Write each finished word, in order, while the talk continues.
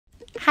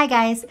Hi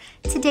guys,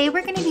 today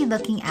we're going to be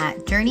looking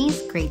at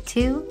Journeys Grade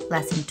 2,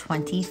 Lesson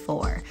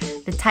 24.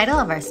 The title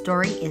of our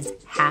story is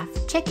Half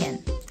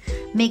Chicken.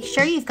 Make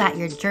sure you've got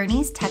your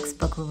Journeys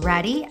textbook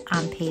ready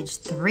on page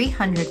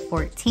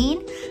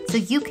 314 so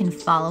you can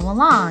follow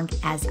along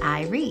as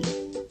I read.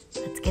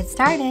 Let's get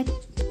started.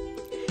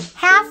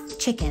 Half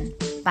Chicken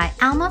by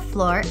Alma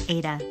Flor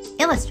Ada,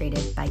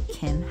 illustrated by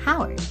Kim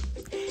Howard.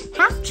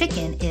 Half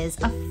Chicken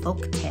is a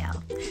folk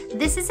tale.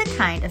 This is a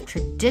kind of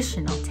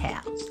traditional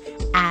tale.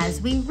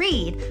 As we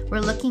read, we're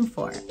looking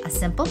for a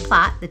simple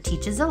plot that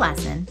teaches a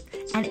lesson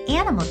and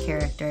animal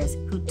characters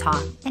who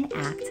talk and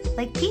act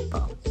like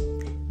people.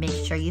 Make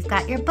sure you've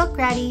got your book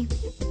ready.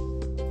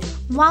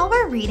 While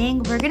we're reading,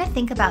 we're going to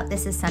think about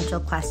this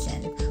essential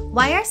question.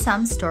 Why are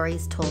some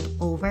stories told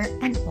over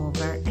and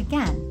over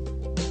again?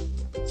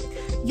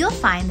 You'll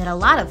find that a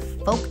lot of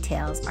folk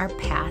tales are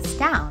passed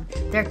down.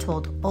 They're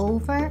told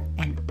over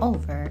and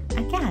over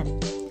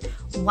again.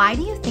 Why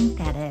do you think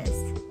that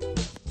is?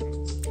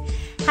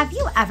 Have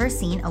you ever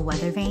seen a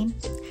weather vane?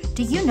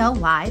 Do you know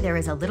why there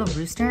is a little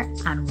rooster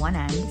on one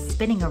end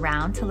spinning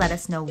around to let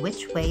us know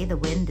which way the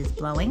wind is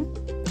blowing?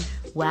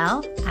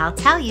 Well, I'll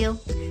tell you.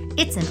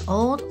 It's an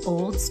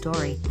old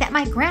story that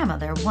my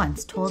grandmother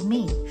once told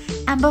me.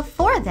 And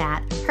before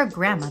that, her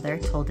grandmother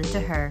told it to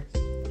her.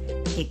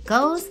 It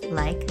goes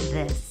like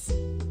this.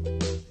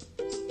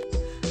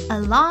 A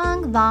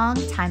long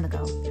time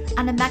ago,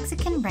 on a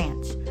Mexican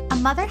ranch, a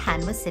mother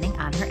hen was sitting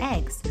on her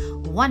eggs.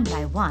 One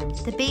by one,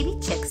 the baby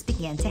chicks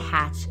began to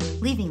hatch,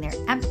 leaving their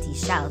empty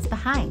shells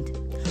behind.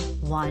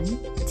 1,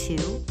 2,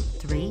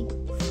 3,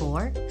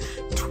 4,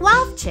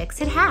 12 chicks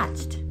had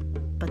hatched.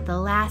 But the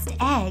last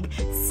egg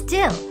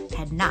still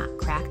had not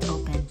cracked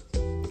open.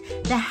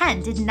 The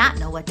hen did not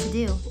know what to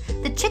do.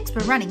 The chicks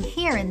were running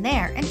here and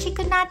there, and she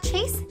could not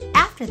chase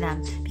after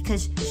them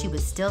because she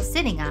was still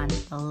sitting on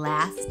the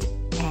last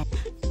egg.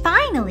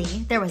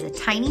 Finally, there was a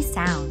tiny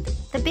sound.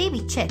 The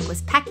baby chick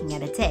was pecking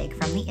at its egg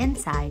from the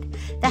inside.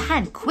 The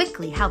hen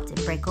quickly helped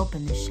it break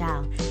open the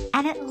shell,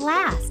 and at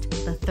last,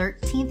 the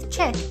 13th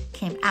chick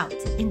came out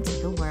into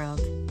the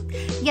world.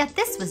 Yet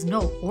this was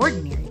no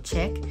ordinary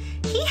chick.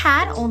 He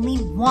had only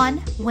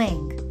one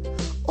wing,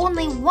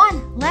 only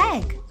one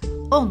leg,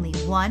 only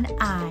one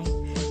eye,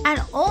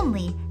 and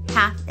only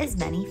half as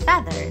many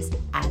feathers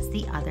as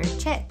the other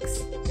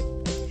chicks.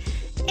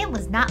 It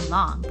was not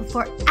long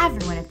before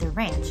everyone at the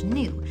ranch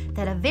knew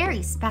that a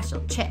very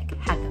special chick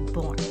had been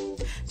born.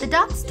 The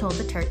ducks told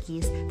the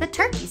turkeys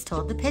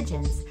told the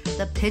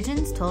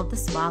pigeons told the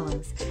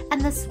swallows,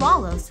 and the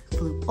swallows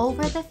flew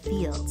over the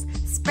fields,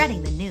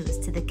 spreading the news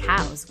to the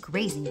cows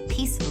grazing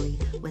peacefully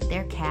with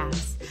their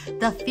calves,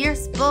 the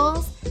fierce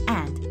bulls,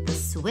 and the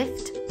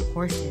swift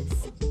horses.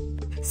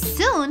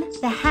 Soon,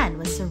 the hen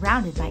was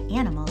surrounded by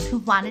animals who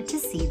wanted to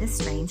see the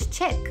strange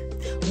chick.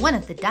 One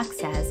of the ducks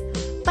says,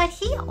 "But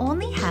he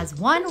only has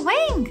one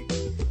wing."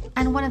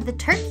 And one of the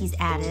turkeys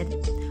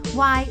added,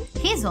 "Why,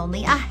 he's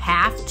only a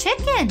half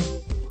chicken."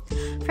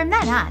 From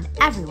then on,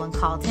 everyone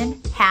called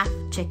him Half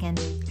Chicken.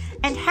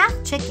 And Half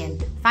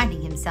Chicken,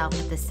 finding himself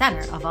at the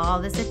center of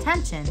all this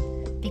attention,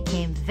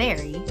 became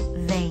very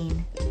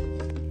vain.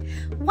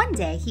 One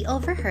day, he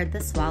overheard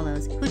the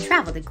swallows, who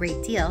traveled a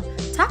great deal,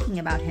 talking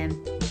about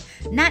him.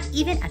 Not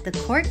even at the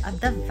court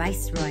of the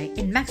Viceroy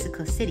in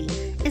Mexico City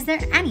is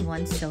there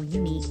anyone so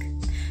unique.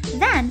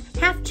 Then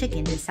Half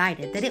Chicken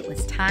decided that it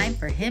was time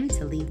for him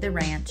to leave the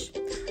ranch.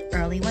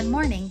 Early one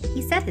morning,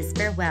 he said his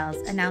farewells,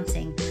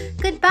 announcing,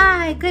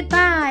 "Goodbye,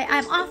 goodbye,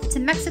 I'm off to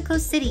Mexico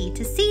City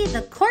to see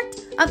the court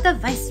of the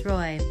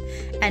Viceroy."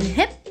 And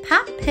hip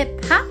hop,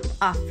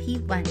 off he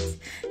went,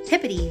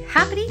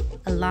 hippity-hoppity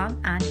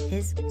along on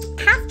his way.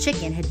 Half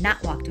Chicken had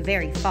not walked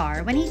very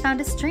far when he found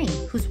a stream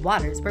whose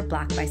waters were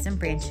blocked by some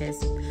branches.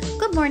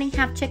 "Good morning,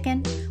 Half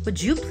Chicken.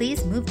 Would you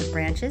please move the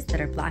branches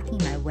that are blocking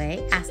my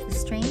way?" asked the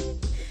stream.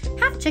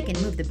 Half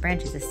Chicken moved the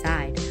branches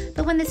aside,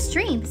 but when the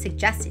stream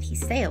suggested he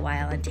stay a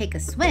while and take a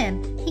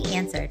swim, he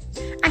answered,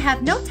 "I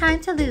have no time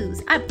to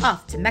lose. I'm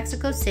off to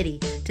Mexico City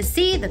to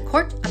see the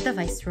court of the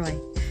Viceroy."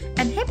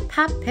 And hip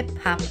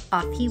hop,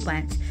 off he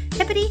went,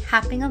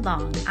 hippity-hopping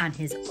along on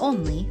his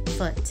only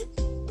foot.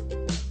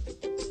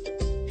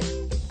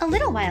 A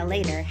little while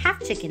later,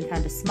 Half Chicken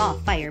found a small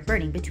fire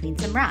burning between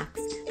some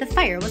rocks. The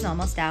fire was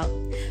almost out.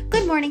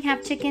 "Good morning,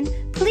 Half Chicken.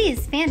 Please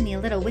fan me a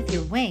little with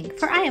your wing,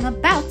 for I am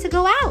about to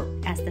go out,"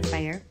 asked the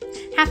fire.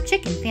 Half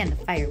Chicken fanned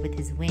the fire with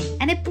his wing,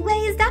 and it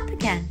blazed up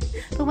again.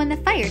 But when the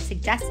fire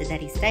suggested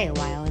that he stay a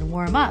while and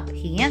warm up,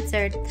 he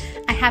answered,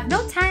 "I have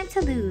no time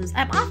to lose.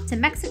 I'm off to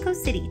Mexico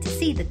City to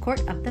see the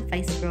court of the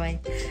Viceroy."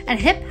 And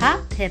hip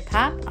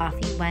hop, off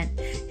he went,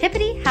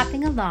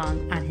 hippity-hopping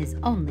along on his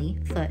only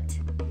foot.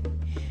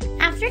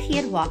 After he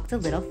had walked a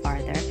little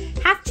farther,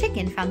 Half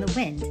Chicken found the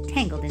wind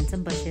tangled in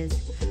some bushes.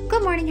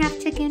 "Good morning, Half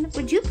Chicken.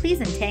 Would you please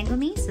untangle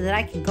me so that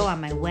I can go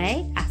on my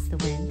way?" asked the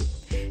wind.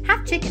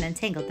 Half Chicken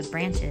untangled the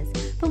branches,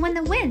 but when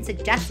the wind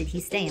suggested he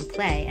stay and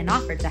play and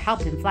offered to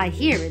help him fly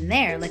here and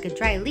there like a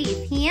dry leaf,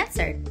 he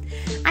answered,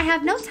 "I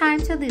have no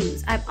time to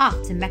lose. I'm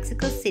off to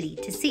Mexico City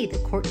to see the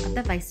court of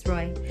the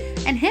Viceroy."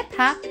 And hip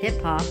hop,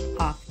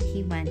 off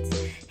he went,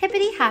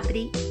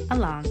 hippity-hoppity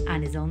along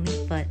on his only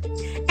foot.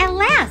 At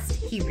last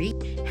he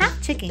reached.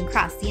 Half Chicken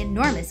crossed the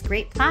enormous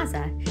great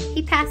plaza.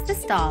 He passed the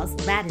stalls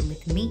laden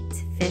with meat,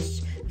 fish,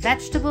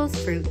 vegetables,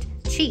 fruit,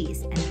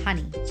 cheese, and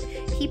honey.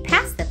 He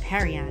passed the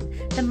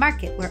Parian, the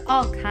market where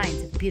all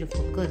kinds of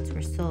beautiful goods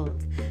were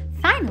sold.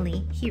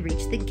 Finally, he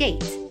reached the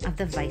gate of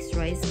the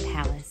Viceroy's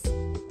palace.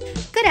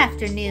 Good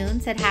afternoon,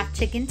 said Half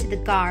Chicken to the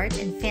guards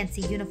in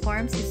fancy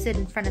uniforms who stood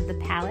in front of the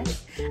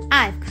palace.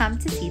 I've come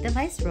to see the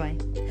Viceroy.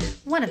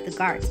 One of the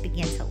guards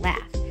began to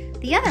laugh.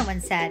 The other one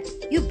said,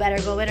 you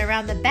better go in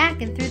around the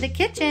back and through the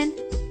kitchen.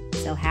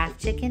 So Half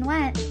Chicken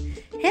went,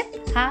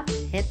 hip, hop,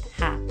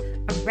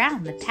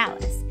 around the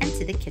palace and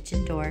to the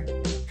kitchen door.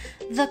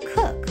 The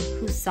cook,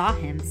 who saw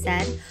him,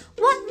 said,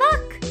 what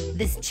luck!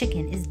 This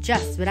chicken is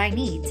just what I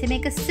need to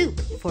make a soup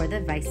for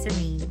the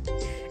Viceroy.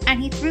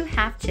 And he threw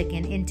Half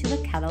Chicken into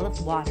a kettle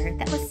of water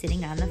that was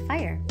sitting on the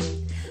fire.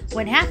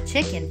 When Half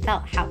Chicken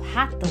felt how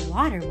hot the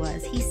water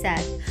was, he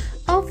said,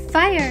 oh,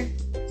 fire,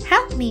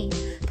 help me.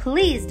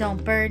 Please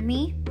don't burn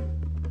me.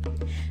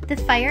 The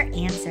fire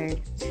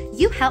answered,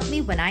 you helped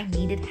me when I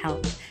needed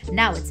help.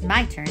 Now it's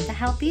my turn to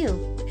help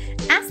you.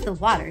 Ask the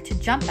water to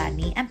jump on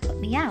me and put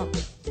me out.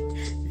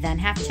 Then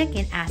Half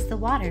Chicken asked the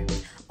water,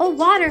 oh,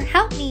 water,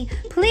 help me.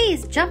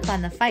 Please jump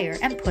on the fire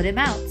and put him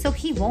out so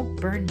he won't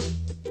burn me.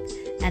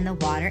 And the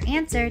water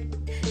answered,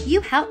 you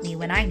helped me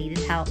when I needed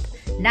help.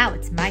 Now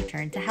it's my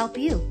turn to help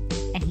you.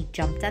 And he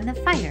jumped on the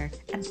fire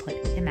and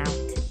put him out.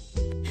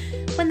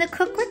 When the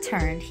cook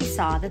returned, he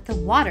saw that the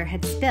water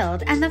had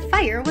spilled and the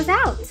fire was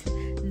out.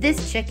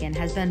 This chicken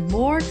has been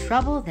more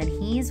trouble than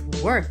he's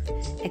worth,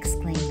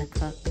 exclaimed the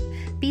cook.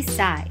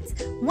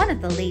 Besides, one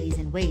of the ladies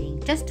in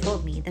waiting just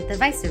told me that the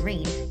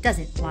Viceroy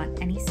doesn't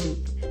want any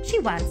soup. She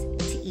wants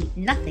to eat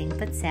nothing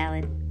but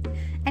salad.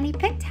 And he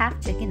picked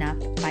Half Chicken up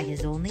by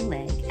his only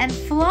leg and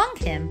flung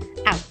him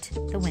out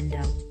the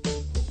window.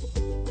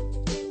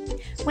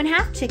 When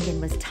Half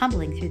Chicken was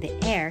tumbling through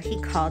the air, he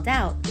called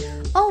out,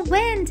 oh,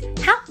 wind,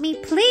 help me,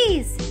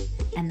 please.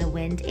 And the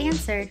wind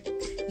answered,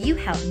 you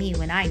helped me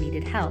when I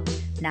needed help.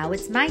 Now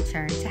it's my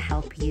turn to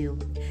help you.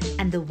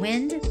 And the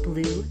wind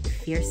blew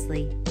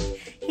fiercely.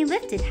 He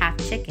lifted Half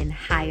Chicken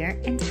higher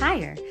and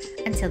higher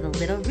until the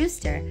little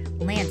rooster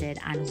landed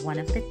on one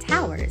of the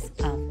towers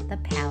of the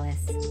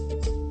palace.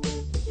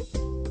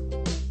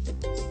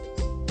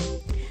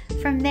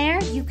 From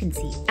there, you can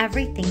see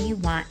everything you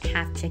want,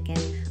 Half Chicken,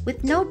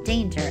 with no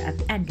danger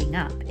of ending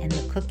up in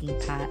the cooking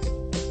pot.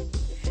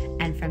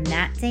 And from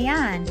that day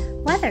on,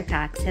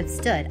 weathercocks have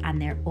stood on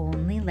their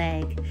only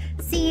leg,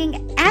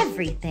 seeing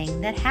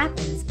everything that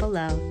happens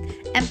below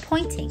and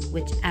pointing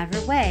whichever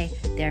way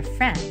their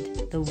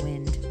friend, the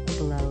wind,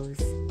 blows.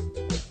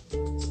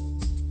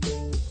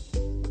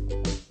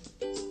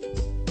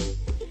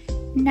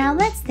 Now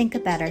let's think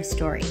about our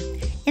story.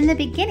 In the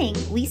beginning,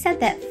 we said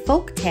that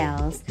folk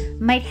tales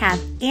might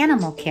have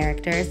animal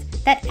characters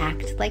that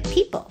act like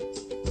people.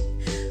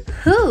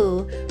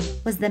 Who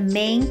was the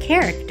main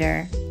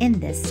character in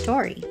this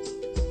story?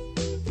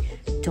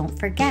 Don't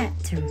forget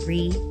to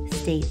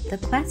restate the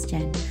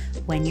question.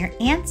 When you're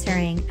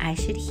answering, I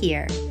should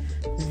hear,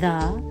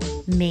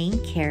 the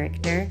main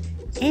character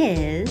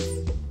is...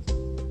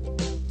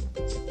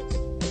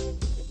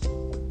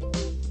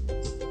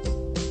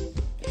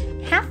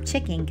 Half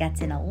Chicken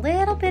gets in a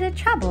little bit of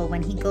trouble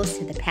when he goes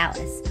to the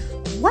palace.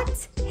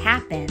 What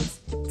happens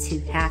to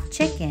Half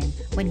Chicken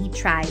when he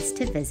tries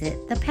to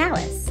visit the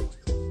palace?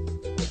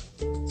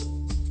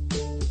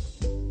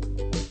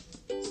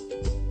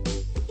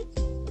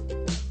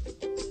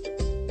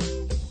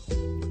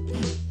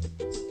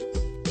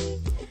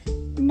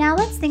 Now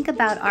let's think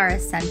about our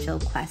essential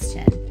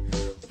question.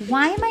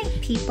 Why might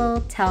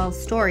people tell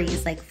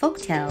stories like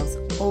folktales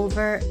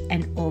over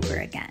and over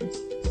again?